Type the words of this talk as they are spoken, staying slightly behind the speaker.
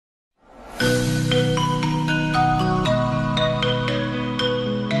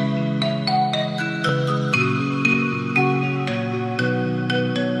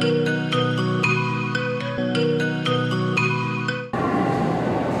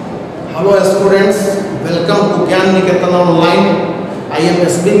Hello students, welcome to Gyan Niketan online. I am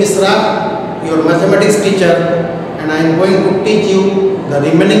S.B. Misra, your mathematics teacher, and I am going to teach you the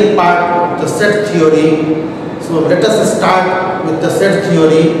remaining part of the set theory. So let us start with the set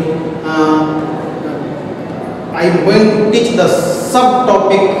theory. I am going to teach the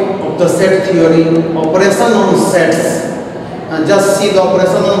subtopic of the set theory, operation on sets. Just see the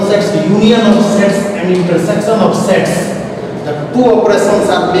operation on sets, union of sets and intersection of sets. The two operations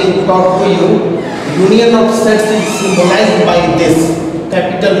are being taught to you. Union of sets is symbolized by this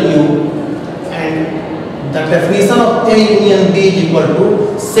capital U, and the definition of A union B is equal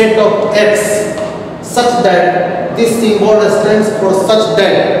to set of X such that this symbol stands for such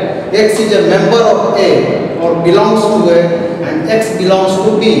that X is a member of A or belongs to A and X belongs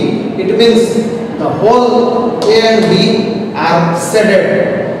to B. It means the whole A and B are shaded.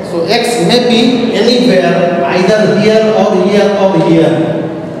 So X may be anywhere, either here or here or here.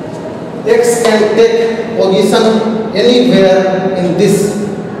 X can take position anywhere in this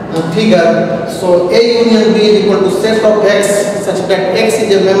figure. So A union B is equal to set of X such that X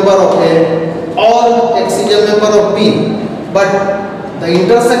is a member of A or X is a member of B. But the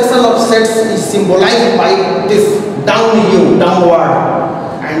intersection of sets is symbolized by this downward.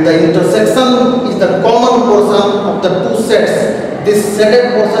 And the intersection is the common portion of the two sets. This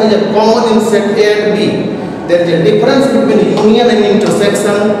shaded portion is a common in set A and B. There is a difference between union and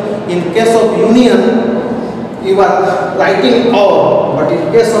intersection. In case of union, you are writing OR, but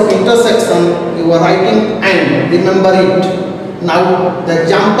in case of intersection, you are writing AND. Remember it. Now, the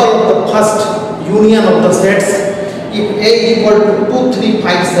example of the first union of the sets, if A is equal to 2, 3,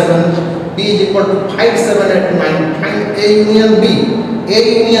 5, 7, B is equal to 5, 7, 8, 9, find A union B.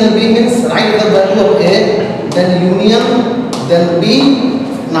 A union B means write the value of A, then union, then B.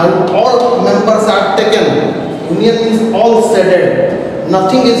 Now all members are taken. Union means all shaded.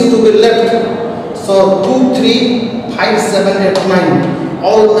 Nothing is to be left. So 2, 3, 5, 7, 8, 9.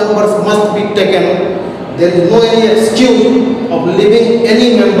 All members must be taken. There is no any excuse of leaving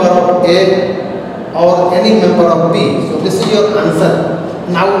any member of A or any member of B. So this is your answer.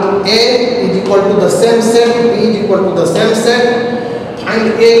 Now A is equal to the same set, B is equal to the same set.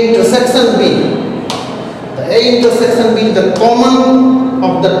 Find A intersection B. The A intersection B is the common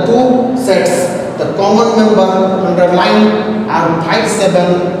of the two sets. The common member underlined are 5,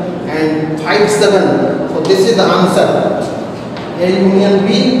 7 and 5, 7. So this is the answer. A union B,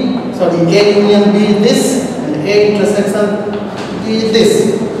 sorry, A union B is this and A intersection B is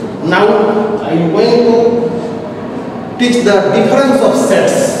this. Now I am going to teach the difference of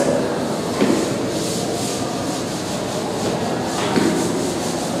sets.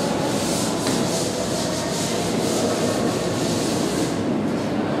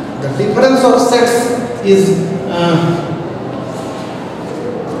 The difference of sets is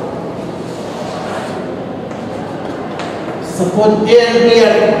suppose A and B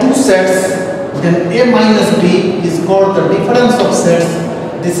are two sets, then A minus B is called the difference of sets.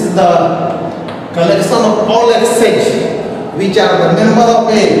 This is the collection of all X's which are the member of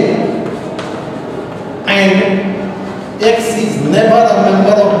A, and X is never a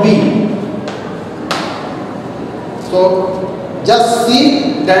member of B. So just see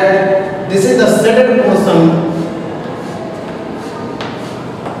that this is the shaded portion.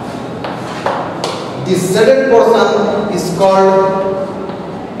 This shaded portion is called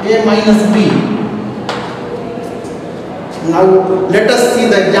A minus B. Now let us see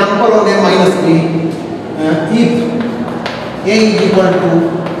the example on A minus B. If A is equal to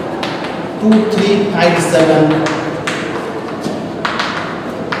 2, 3, 5, 7,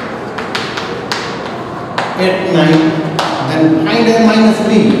 8, 9, then find A minus B.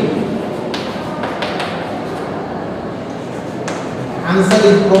 Answer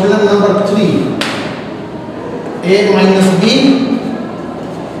is problem number 3. A minus B.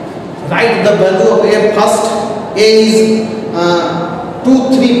 Write the value of A first. A is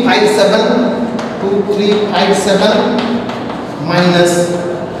 2, 3, 5, 7. 2, 3, 5, 7 minus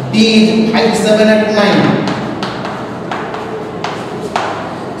B is 5, 7, and 9.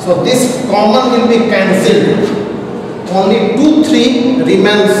 So this common will be cancelled. Only 2, 3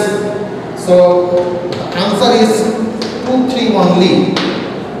 remains. So the answer is 2, 3 only.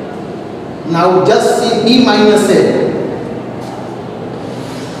 Now just see B minus A.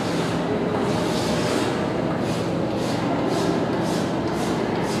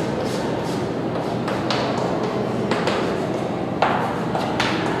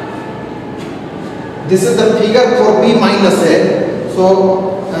 This is the figure for B minus A. So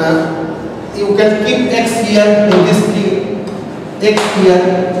you can keep X here in this thing, X here.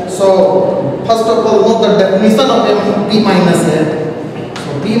 So first of all, note the definition of B minus A.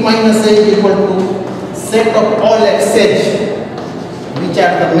 So B B minus A is equal to set of all x's which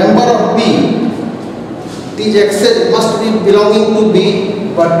are the member of B. These x's must be belonging to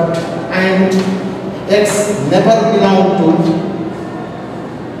B, but and x never belong to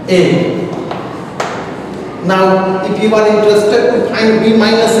A. Now, if you are interested to find B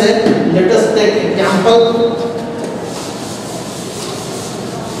minus A, let us take example.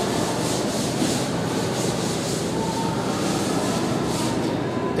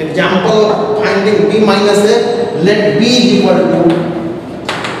 Example of finding B minus A, let B is equal to,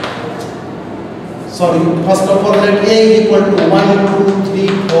 first of all, let A is equal to 1, 2, 3,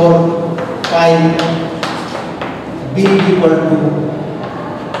 4, 5, B is equal to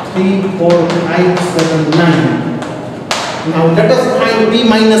 3, 4, 5, 7, 9. Now let us find B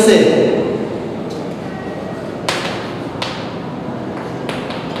minus A.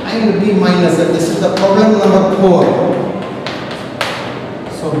 Find B minus A. This is the problem number 4.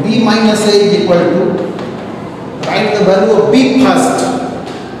 So B minus A is equal to, write the value of B first.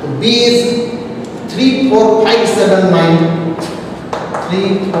 So B is 3, 4, 5, 7, 9.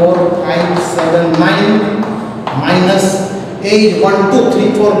 3, 4, 5, 7, 9 minus A is 1, 2,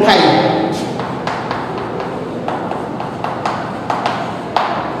 3, 4, 5.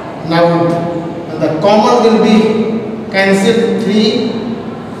 Now the common will be cancelled 3,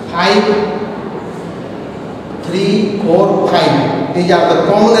 5, 3, 4, 5. These are the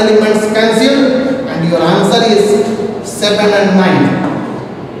common elements cancelled and your answer is 7 and 9.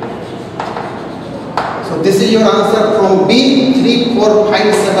 So this is your answer from B, 3, 4,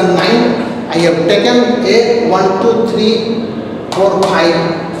 5, 7, 9. I have taken A, 1, 2, 3, 4,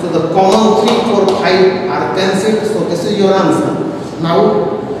 5. So the common 3, 4, 5 are cancelled. So this is your answer. Now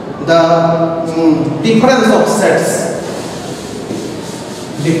the difference of sets.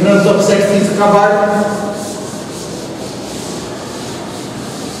 Difference of sets is covered.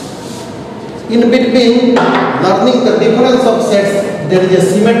 In between learning the difference of sets, there is a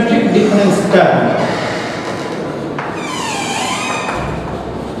symmetric difference term.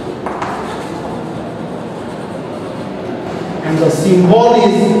 And the symbol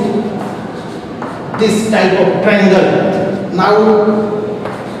is this type of triangle. Now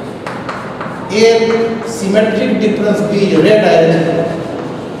A symmetric difference B is read as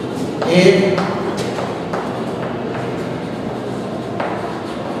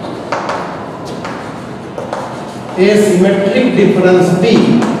asymmetric difference B,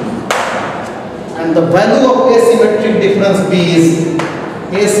 and the value of asymmetric difference B is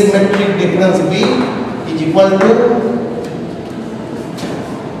asymmetric difference B is equal to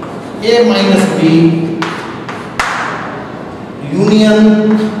A minus B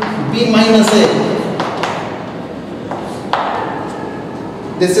union B minus A.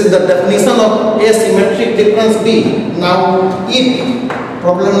 This is the definition of asymmetric difference B. Now if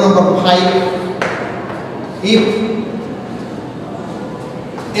problem number 5, if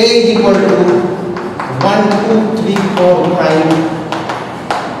A is equal to 1, 2, 3, 4,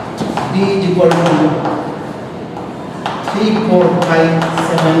 5, B is equal to 3, 4, 5,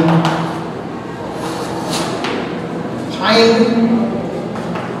 7, find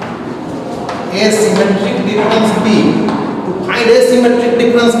asymmetric difference B. To find asymmetric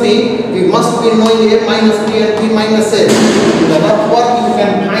difference B, we must be knowing A minus B and B minus A. In the rough work, you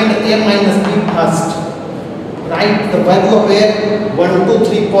can find A minus B first. Write the value of A, 1, 2,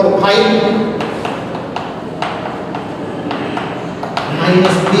 3, 4, 5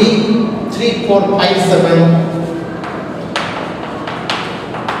 minus B, 3, 4, 5, 7.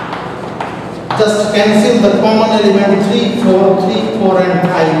 Just cancel the common element 3, 4, 3, 4 and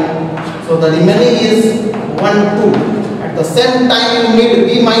 5. So the remaining is 1, 2. At the same time you need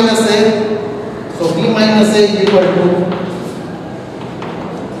B minus A. So B minus A is equal to,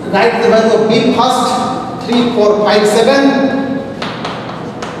 write the value of B first. 3, 4, 5, 7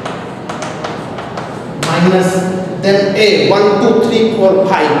 minus then A 1, 2, 3, 4, 5.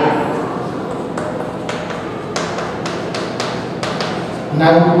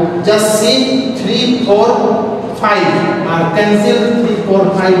 Now just see 3, 4, 5 are cancelled, 3, 4,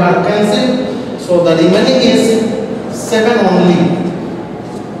 5 are cancelled. So the remaining is 7 only.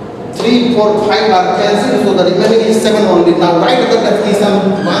 3, 4, 5 are cancelled, so the remaining is 7 only. Now write the definition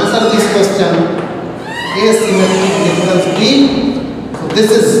to answer this question. Asymmetric difference B. So this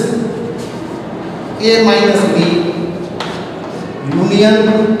is A minus B union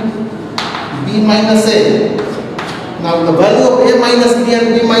B minus A. Now the value of A minus B and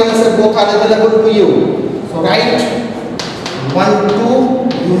B minus A both are available to you. So write 1, 2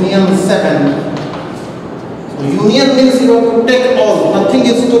 union 7. So union means you have to take all. Nothing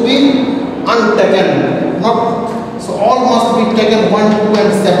is to be untaken. So all must be taken 1, 2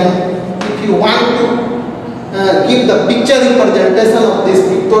 and 7. If you want to give the picture representation of this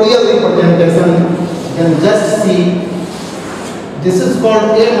pictorial representation, then just see, this is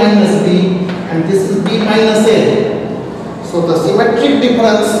called A minus B and this is B minus A. So the symmetric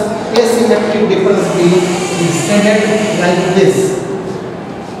difference, asymmetric difference B is stated like this.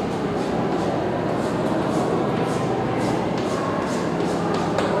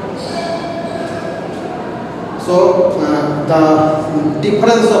 So the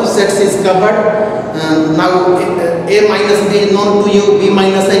difference of sets is covered. Now A minus B is known to you, B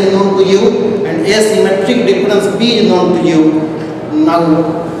minus A is known to you, and asymmetric difference B is known to you. Now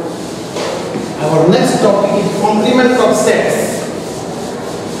our next topic is complement of sets.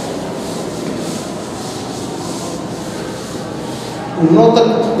 To know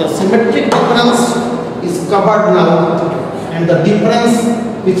the symmetric difference is covered now, and the difference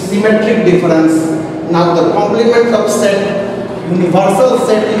with symmetric difference. Now the complement of set, universal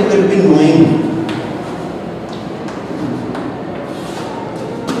set you will be knowing.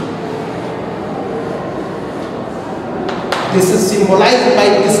 This is symbolized by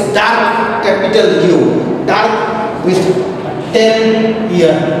this dark capital U, dark with 10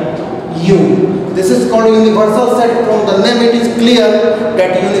 here, U. This is called universal set. From the name it is clear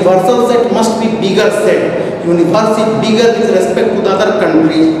that universal set must be bigger set. Universe is bigger with respect to the other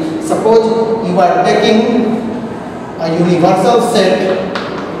country. Suppose you are taking a universal set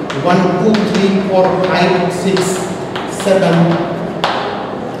 1, 2, 3, 4, 5, 6, 7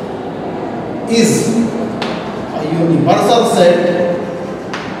 is a universal set,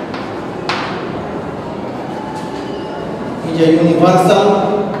 is a universal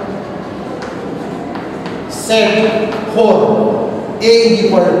set for A is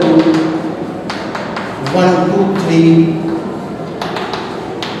equal to 1, 2, 3.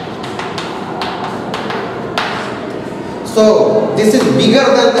 So this is bigger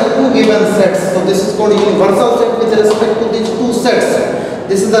than the two given sets. So this is called universal set with respect to these two sets.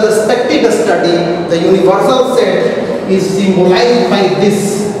 This is the respective study. The universal set is symbolized by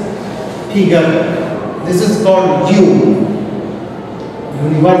this figure. This is called U,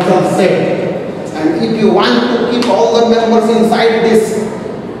 universal set. And if you want to keep all the members inside this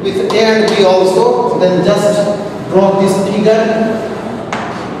with A and B also, then just draw this figure.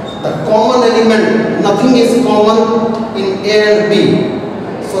 The common element, nothing is common in A and B.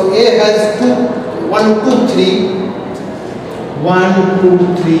 So A has 1, 2, 3. 1, 2,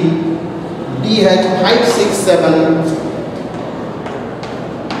 3. B has 5, 6, 7.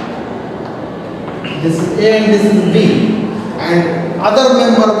 This is A and this is B. And other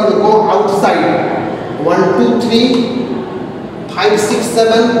member will go outside. 1, 2, 3. 5, 6,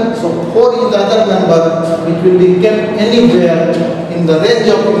 7. So 4 is the other member which will be kept anywhere in the range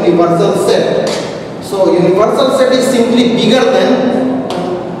of universal set. So universal set is simply bigger than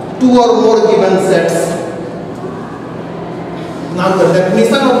 2 or more given sets. Now the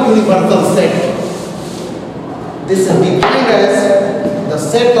definition of universal set. This is defined as the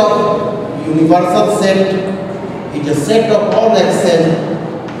set of universal set is a set of all xn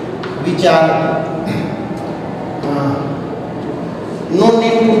which are no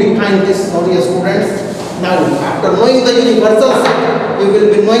need to define this, sorry students. Now after knowing the universal set, you will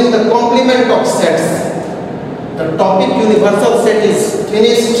be knowing the complement of sets. The topic universal set is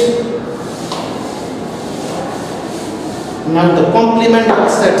finished. Now the complement of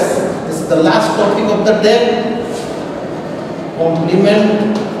sets. This is the last topic of the day.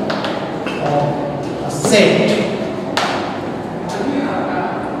 Complement of a set.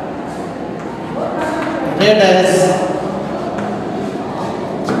 Read as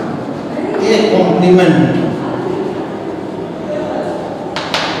A complement.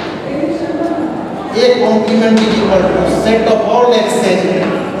 A complement is equal to set of all xn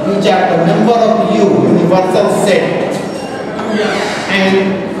which are the member of U, universal set, and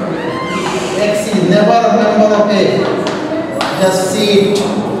x is never a member of A. Just see it.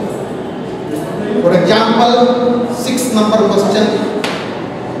 For example, 6 number question.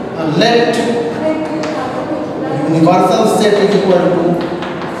 Let universal set is equal to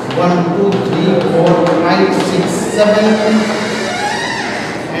 1, 2, 3, 4, 5, 6, 7,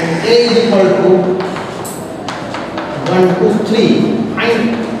 and A is equal to 1, 2, 3. Find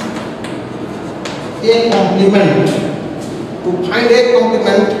A complement. To find A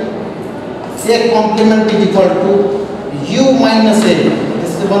complement is equal to U minus A.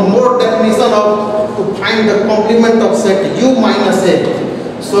 This is one more definition of to find the complement of set U minus A.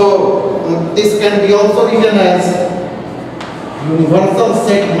 So this can be also written as universal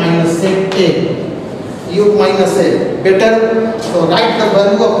set minus set A, U minus A. Better, so write the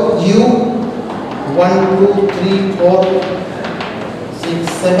value of U 1, 2, 3, 4, 6,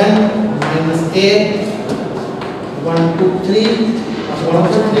 7 minus a, 1 2 3, one of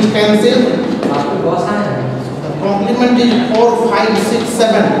the 3 cancel. The complement is 4 5 6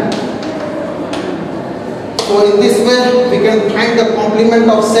 7. So in this way we can find the complement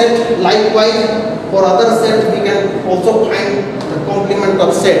of set. Likewise for other set we can also find the complement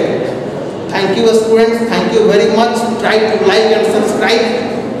of set. Thank you students, thank you very much. Try to like and subscribe.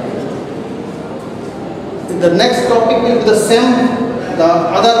 The next topic will be the same. The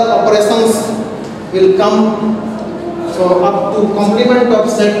other operations will come. So up to complement of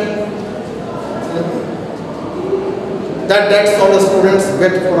set. That's all the students.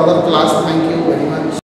 Wait for other class. Thank you very much.